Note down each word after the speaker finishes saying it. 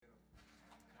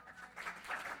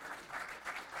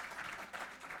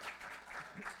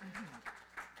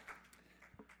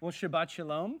Well, Shabbat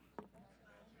Shalom.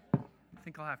 I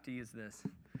think I'll have to use this.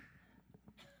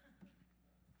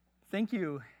 Thank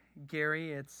you,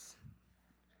 Gary. It's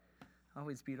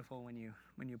always beautiful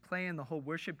when you play, and the whole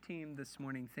worship team this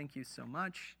morning. Thank you so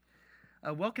much.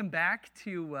 Welcome back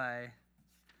to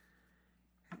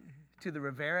the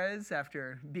Riveras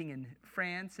after being in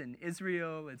France and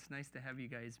Israel. It's nice to have you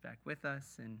guys back with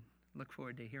us, and look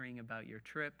forward to hearing about your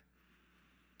trip.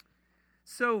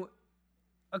 So,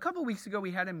 a couple weeks ago,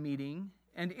 we had a meeting,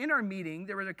 and in our meeting,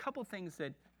 there were a couple things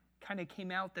that kind of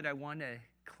came out that I want to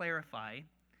clarify.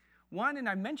 One, and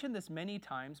I've mentioned this many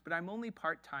times, but I'm only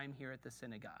part-time here at the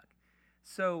synagogue.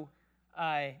 So,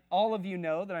 all of you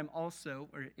know that I'm also,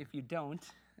 or if you don't,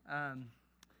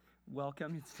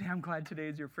 welcome. I'm glad today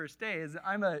is your first day.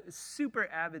 I'm a super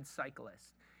avid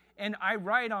cyclist, and I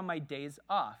ride on my days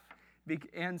off.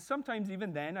 And sometimes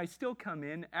even then, I still come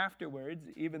in afterwards,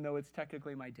 even though it's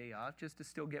technically my day off, just to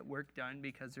still get work done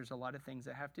because there's a lot of things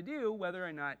I have to do, whether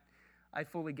or not I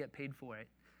fully get paid for it.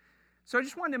 So I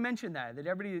just wanted to mention that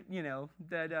everybody,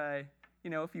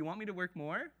 if you want me to work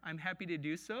more, I'm happy to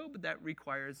do so, but that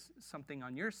requires something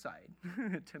on your side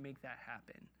to make that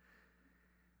happen.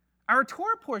 Our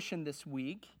Torah portion this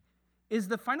week is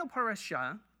the final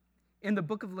parasha in the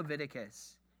book of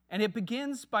Leviticus. And it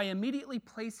begins by immediately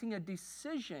placing a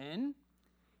decision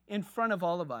in front of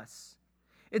all of us.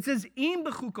 It says, Im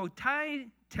bechukotai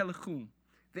telechum,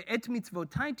 ve'et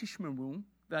mitzvotai tishmeru,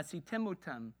 ve'asitem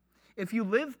otam. If you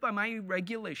live by my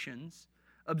regulations,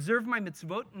 observe my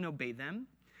mitzvot and obey them,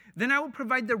 then I will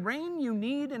provide the rain you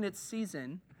need in its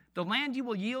season, the land you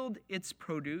will yield its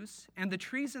produce, and the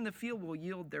trees in the field will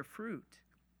yield their fruit.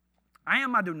 I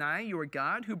am Adonai, your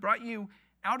God, who brought you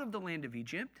out of the land of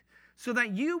Egypt, so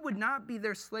that you would not be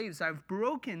their slaves. I've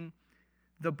broken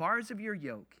the bars of your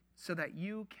yoke so that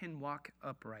you can walk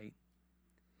upright.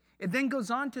 It then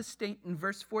goes on to state in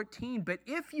verse 14, but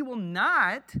if you will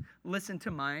not listen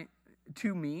to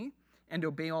me and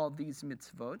obey all of these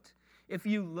mitzvot, if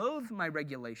you loathe my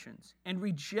regulations and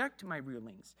reject my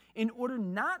rulings in order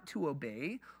not to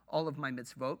obey all of my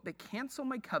mitzvot, but cancel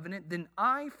my covenant, then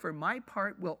I, for my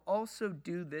part, will also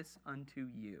do this unto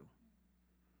you.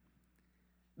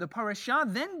 The parasha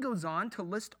then goes on to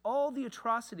list all the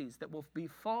atrocities that will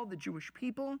befall the Jewish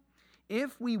people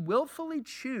if we willfully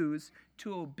choose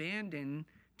to abandon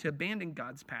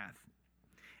God's path.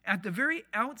 At the very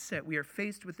outset, we are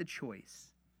faced with a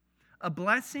choice: a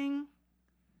path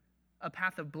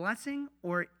of blessing,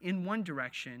 or in one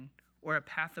direction, or a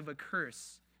path of a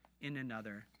curse in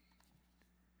another.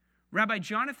 Rabbi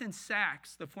Jonathan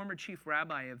Sacks, the former chief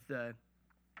rabbi of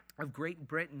Great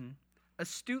Britain,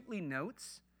 astutely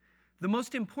notes, the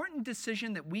most important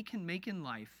decision that we can make in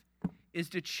life is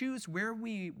to choose where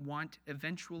we want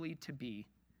eventually to be.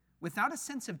 Without a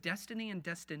sense of destiny and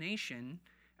destination,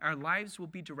 our lives will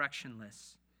be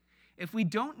directionless. If we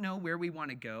don't know where we want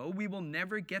to go, we will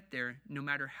never get there, no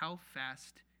matter how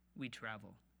fast we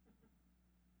travel.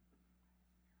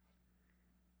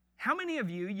 How many of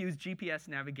you use GPS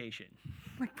navigation?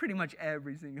 Like pretty much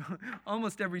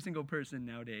almost every single person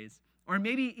nowadays. Or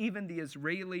maybe even the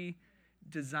Israeli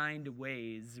designed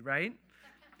ways, right?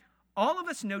 All of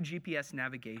us know GPS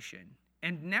navigation,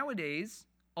 and nowadays,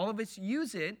 all of us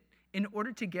use it in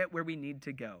order to get where we need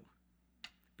to go.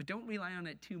 But don't rely on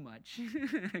it too much,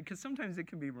 because sometimes it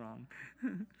can be wrong.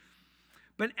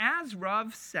 But as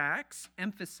Rav Sacks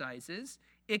emphasizes,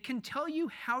 it can tell you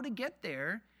how to get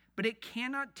there, but it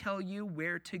cannot tell you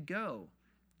where to go.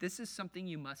 This is something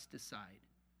you must decide.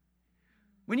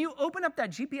 When you open up that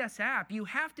GPS app, you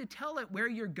have to tell it where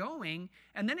you're going,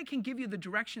 and then it can give you the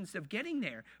directions of getting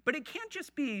there. But it can't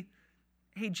just be,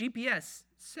 hey, GPS,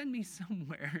 send me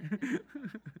somewhere.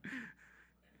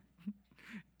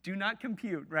 Do not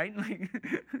compute, right?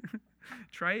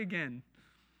 Try again.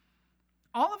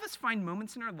 All of us find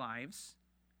moments in our lives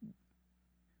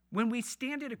when we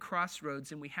stand at a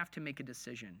crossroads and we have to make a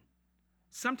decision.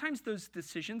 Sometimes those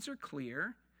decisions are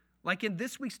clear, like in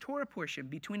this week's Torah portion,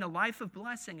 between a life of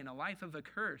blessing and a life of a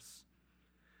curse.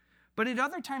 But at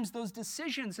other times, those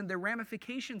decisions and their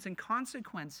ramifications and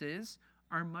consequences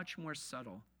are much more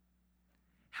subtle.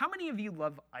 How many of you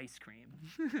love ice cream?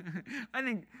 I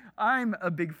think I'm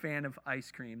a big fan of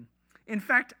ice cream. In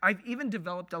fact, I've even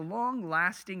developed a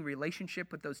long-lasting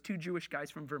relationship with those two Jewish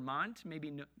guys from Vermont.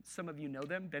 Maybe some of you know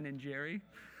them, Ben and Jerry.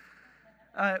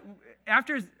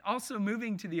 After also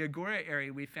moving to the Agora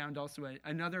area, we found also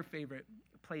another favorite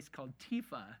place called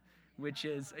Tifa, which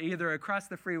is either across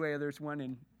the freeway or there's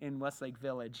one in Westlake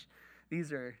Village.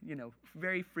 These are,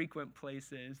 very frequent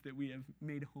places that we have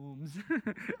made homes,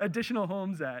 additional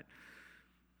homes at.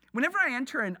 Whenever I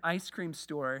enter an ice cream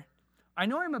store, I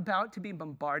know I'm about to be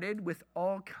bombarded with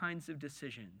all kinds of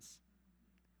decisions.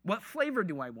 What flavor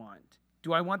do I want?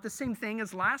 Do I want the same thing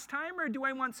as last time, or do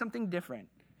I want something different?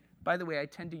 By the way, I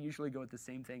tend to usually go with the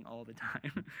same thing all the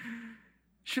time.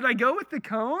 Should I go with the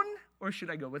cone, or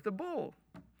should I go with the bowl?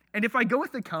 And if I go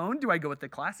with the cone, do I go with the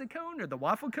classic cone or the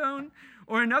waffle cone?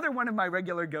 Or another one of my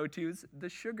regular go-tos, the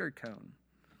sugar cone?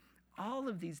 All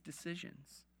of these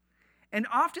decisions. And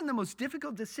often the most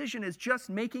difficult decision is just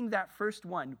making that first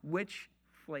one. Which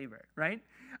flavor, right?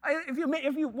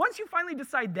 Once you finally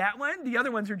decide that one, the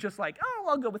other ones are just like, oh,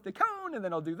 I'll go with the cone, and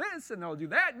then I'll do this, and then I'll do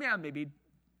that. Yeah, maybe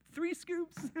 3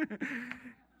 scoops.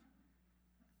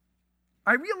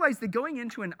 I realize that going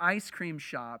into an ice cream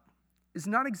shop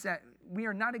we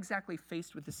are not exactly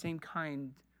faced with the same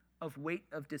kind of weight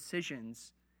of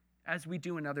decisions as we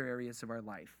do in other areas of our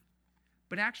life.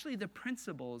 But actually, the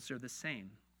principles are the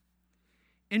same.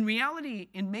 In reality,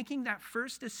 in making that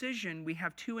first decision, we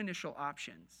have 2 initial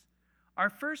options. Our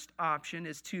first option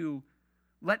is to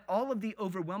let all of the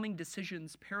overwhelming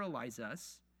decisions paralyze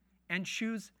us and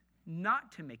choose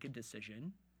not to make a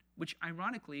decision, which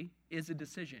ironically is a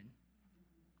decision.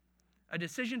 A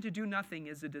decision to do nothing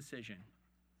is a decision.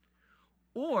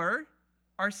 Or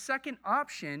our second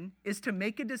option is to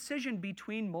make a decision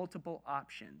between multiple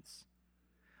options.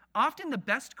 Often the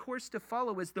best course to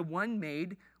follow is the one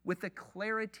made with a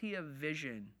clarity of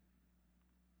vision.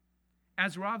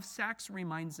 As Rav Sachs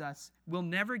reminds us, we'll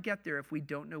never get there if we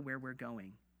don't know where we're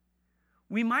going.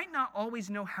 We might not always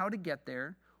know how to get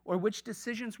there or which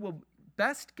decisions will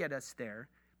best get us there,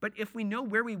 but if we know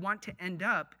where we want to end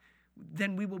up,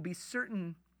 then we will be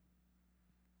certain,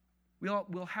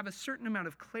 we'll have a certain amount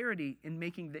of clarity in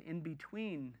making the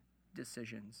in-between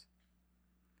decisions.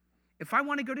 If I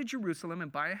want to go to Jerusalem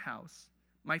and buy a house,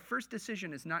 my first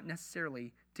decision is not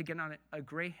necessarily to get on a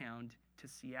Greyhound to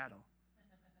Seattle.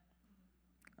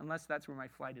 Unless that's where my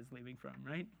flight is leaving from,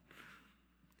 right?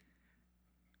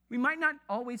 We might not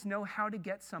always know how to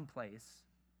get someplace,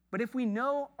 but if we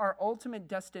know our ultimate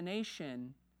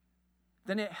destination,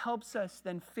 then it helps us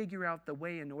then figure out the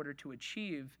way in order to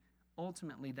achieve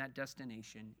ultimately that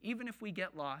destination. Even if we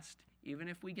get lost, even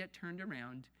if we get turned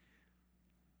around,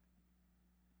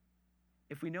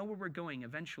 if we know where we're going,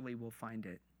 eventually we'll find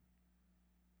it.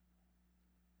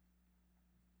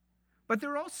 But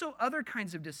there are also other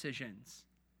kinds of decisions.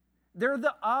 There are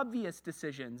the obvious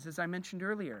decisions, as I mentioned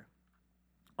earlier.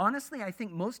 Honestly, I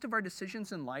think most of our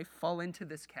decisions in life fall into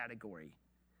this category.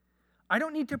 I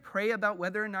don't need to pray about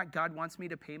whether or not God wants me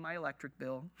to pay my electric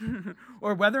bill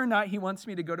or whether or not he wants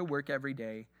me to go to work every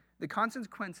day. The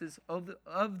consequences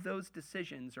of those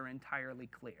decisions are entirely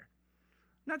clear.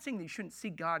 I'm not saying that you shouldn't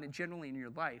seek God generally in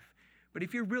your life, but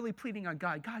if you're really pleading on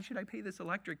God, should I pay this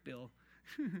electric bill?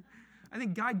 I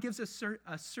think God gives us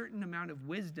a certain amount of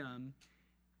wisdom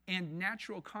and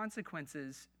natural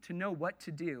consequences to know what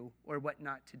to do or what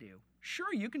not to do.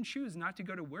 Sure, you can choose not to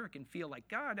go to work and feel like,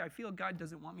 I feel God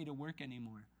doesn't want me to work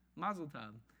anymore. Mazel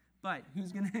tov. But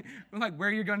where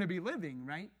are you going to be living,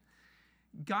 right?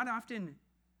 God often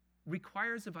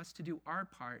requires of us to do our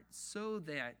part so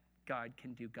that God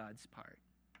can do God's part.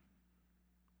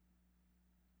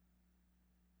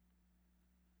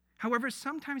 However,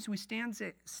 sometimes we stand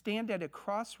at a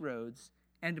crossroads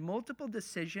and multiple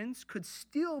decisions could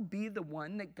still be the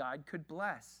one that God could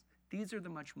bless. These are the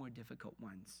much more difficult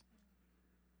ones.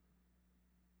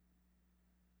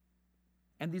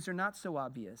 And these are not so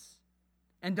obvious.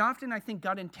 And often I think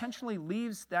God intentionally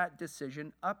leaves that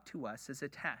decision up to us as a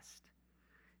test.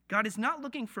 God is not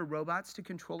looking for robots to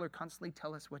control or constantly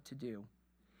tell us what to do.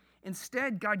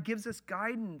 Instead, God gives us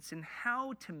guidance in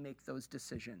how to make those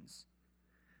decisions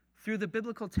through the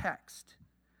biblical text,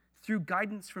 through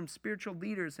guidance from spiritual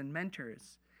leaders and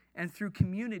mentors, and through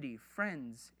community,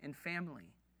 friends, and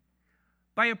family.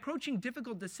 By approaching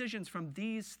difficult decisions from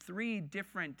these 3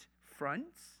 different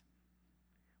fronts,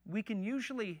 we can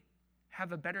usually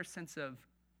have a better sense of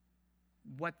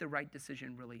what the right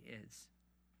decision really is.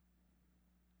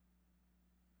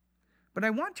 But I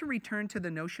want to return to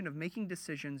the notion of making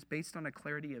decisions based on a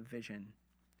clarity of vision.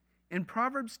 In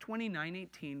Proverbs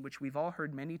 29:18, which we've all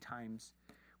heard many times,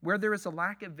 where there is a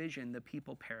lack of vision, the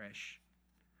people perish.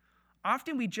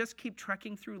 Often we just keep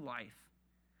trekking through life,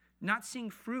 not seeing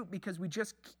fruit because we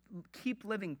just keep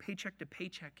living paycheck to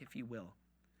paycheck, if you will.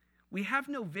 We have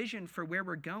no vision for where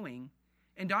we're going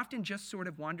and often just sort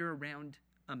of wander around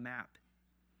a map.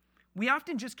 We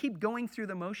often just keep going through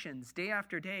the motions day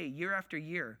after day, year after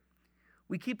year.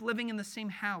 We keep living in the same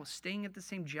house, staying at the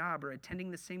same job, or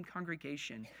attending the same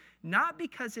congregation, not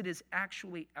because it is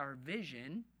actually our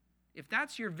vision. If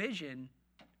that's your vision,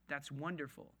 that's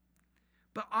wonderful.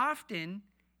 But often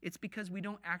it's because we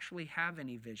don't actually have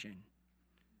any vision.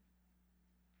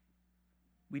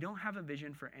 We don't have a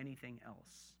vision for anything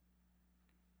else.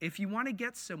 If you want to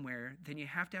get somewhere, then you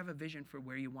have to have a vision for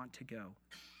where you want to go.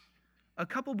 A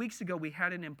couple weeks ago, we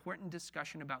had an important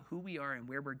discussion about who we are and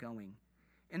where we're going.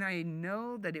 And I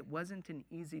know that it wasn't an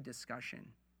easy discussion.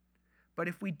 But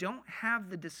if we don't have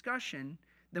the discussion,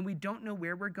 then we don't know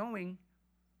where we're going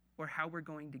or how we're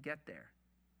going to get there.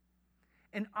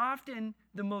 And often,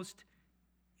 the most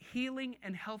healing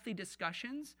and healthy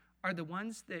discussions are the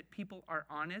ones that people are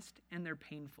honest and they're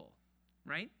painful,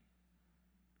 right?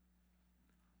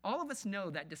 All of us know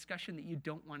that discussion that you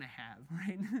don't want to have,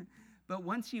 right? But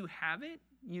once you have it,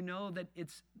 you know that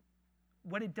it's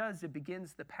what it does, it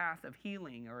begins the path of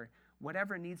healing or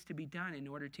whatever needs to be done in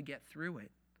order to get through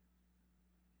it.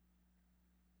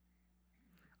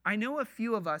 I know a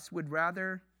few of us would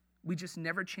rather we just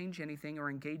never change anything or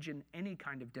engage in any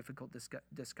kind of difficult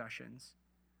discussions.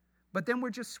 But then we're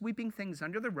just sweeping things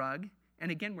under the rug,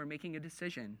 and again, we're making a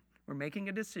decision. We're making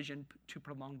a decision to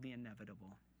prolong the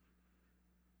inevitable.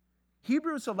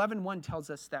 Hebrews 11:1 tells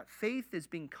us that faith is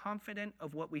being confident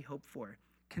of what we hope for,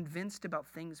 convinced about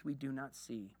things we do not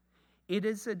see. It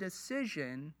is a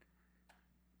decision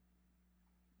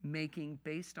making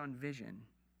based on vision.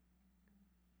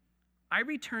 I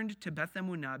returned to Beth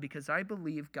Emunah because I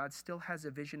believe God still has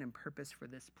a vision and purpose for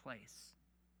this place.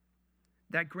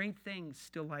 That great things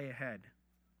still lie ahead.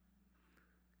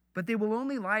 But they will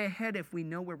only lie ahead if we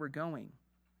know where we're going.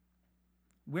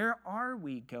 Where are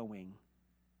we going?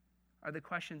 Are the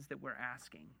questions that we're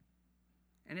asking.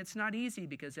 And it's not easy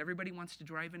because everybody wants to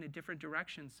drive in a different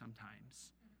direction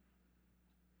sometimes.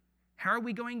 How are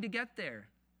we going to get there?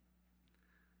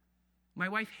 My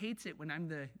wife hates it when I'm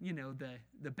the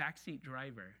backseat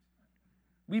driver.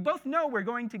 We both know we're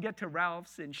going to get to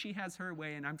Ralph's, and she has her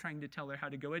way, and I'm trying to tell her how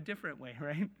to go a different way,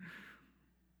 right?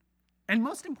 And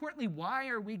most importantly, why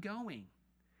are we going?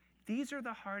 These are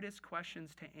the hardest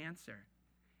questions to answer.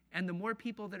 And the more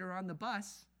people that are on the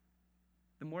bus,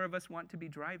 the more of us want to be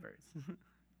drivers.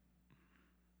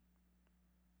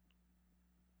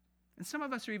 And some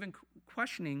of us are even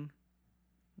questioning,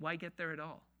 why get there at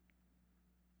all?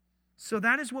 So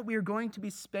that is what we are going to be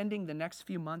spending the next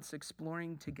few months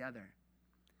exploring together.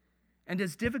 And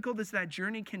as difficult as that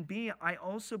journey can be, I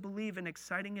also believe an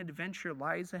exciting adventure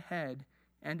lies ahead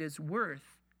and is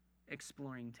worth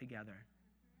exploring together.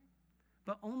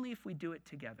 But only if we do it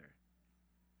together.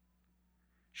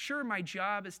 Sure, my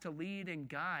job is to lead and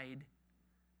guide,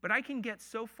 but I can get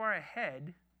so far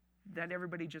ahead that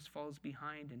everybody just falls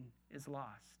behind and is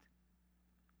lost.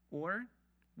 Or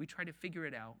we try to figure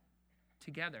it out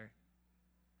together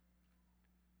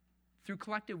through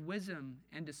collective wisdom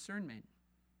and discernment.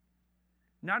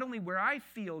 Not only where I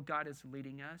feel God is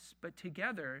leading us, but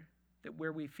together that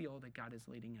where we feel that God is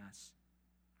leading us.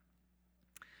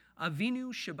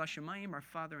 Avinu Shebashamayim, our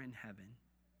Father in heaven.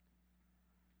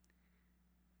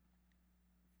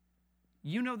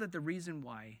 You know that the reason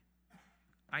why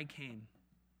I came,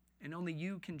 and only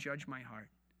you can judge my heart,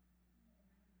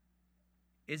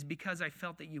 is because I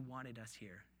felt that you wanted us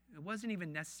here. It wasn't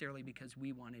even necessarily because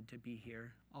we wanted to be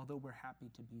here, although we're happy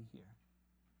to be here.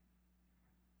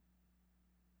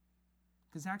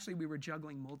 Because actually we were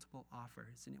juggling multiple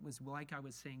offers, and it was like I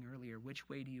was saying earlier, which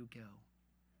way do you go?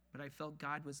 But I felt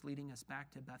God was leading us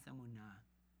back to Beth Emunah.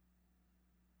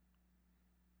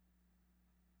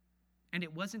 And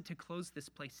it wasn't to close this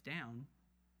place down,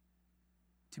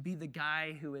 to be the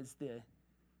guy who is the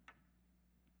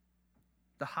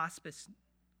hospice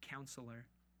counselor.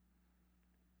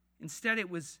 Instead, it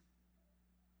was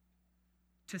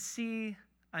to see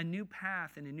a new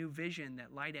path and a new vision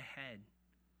that lied ahead.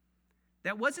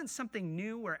 That wasn't something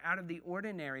new or out of the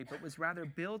ordinary, but was rather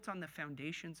built on the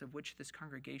foundations of which this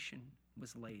congregation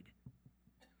was laid.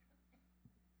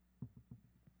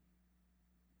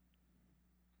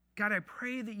 God, I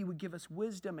pray that you would give us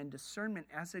wisdom and discernment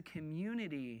as a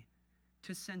community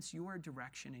to sense your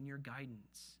direction and your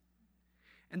guidance.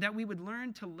 And that we would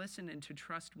learn to listen and to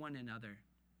trust one another.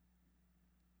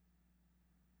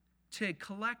 To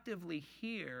collectively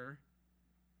hear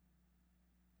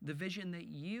the vision that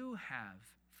you have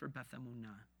for Beth Emunah.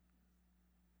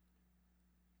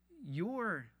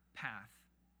 Your path.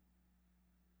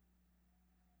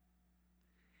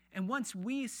 And once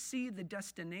we see the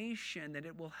destination, that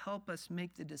it will help us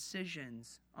make the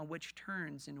decisions on which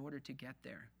turns in order to get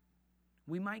there.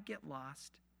 We might get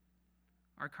lost.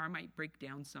 Our car might break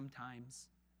down sometimes.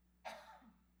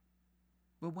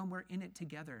 But when we're in it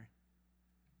together,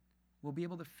 we'll be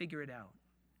able to figure it out.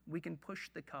 We can push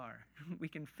the car. We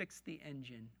can fix the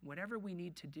engine. Whatever we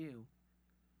need to do,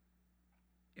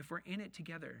 if we're in it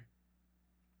together,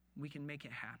 we can make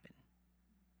it happen.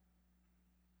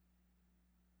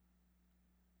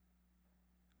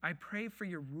 I pray for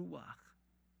your Ruach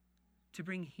to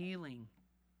bring healing,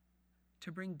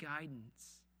 to bring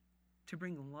guidance, to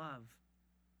bring love,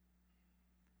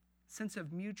 sense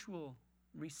of mutual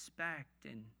respect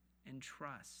and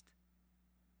trust.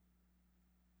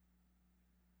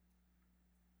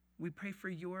 We pray for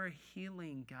your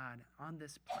healing, God, on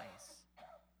this place,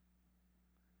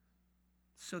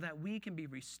 so that we can be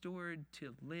restored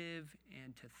to live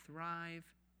and to thrive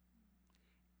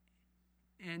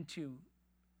and to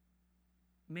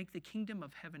make the kingdom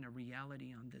of heaven a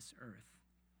reality on this earth.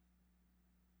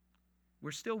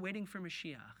 We're still waiting for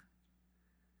Mashiach,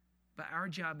 but our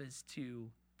job is to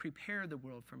prepare the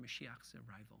world for Mashiach's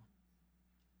arrival.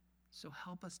 So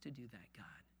help us to do that, God.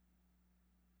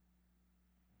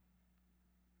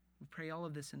 We pray all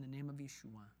of this in the name of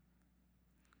Yeshua.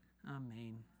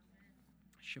 Amen.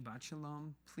 Shabbat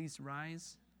Shalom. Please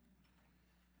rise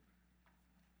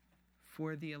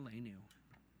for the Aleinu.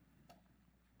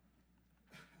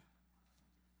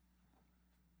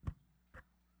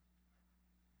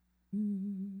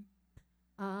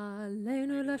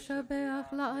 עלינו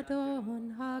לשבח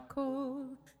לאדון הכל,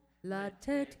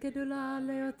 לתת גדולה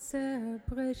ליוצר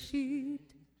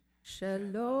בראשית,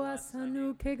 שלא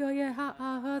עשנו כגויי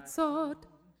הארצות,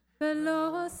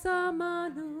 ולא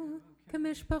שמנו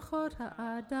כמשפחות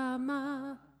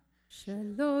האדמה,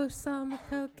 שלא שם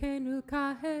חלקנו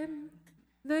כהם,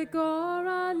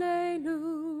 וגורלנו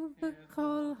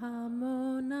בכל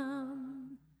המונם.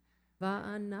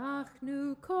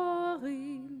 ואנחנו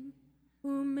קוראים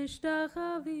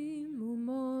ומשתחווים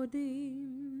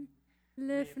ומודים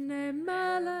לפני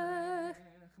מלך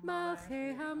מלכי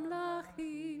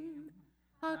המלכים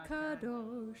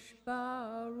הקדוש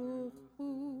ברוך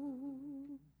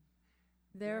הוא.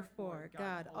 Therefore,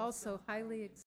 God also highly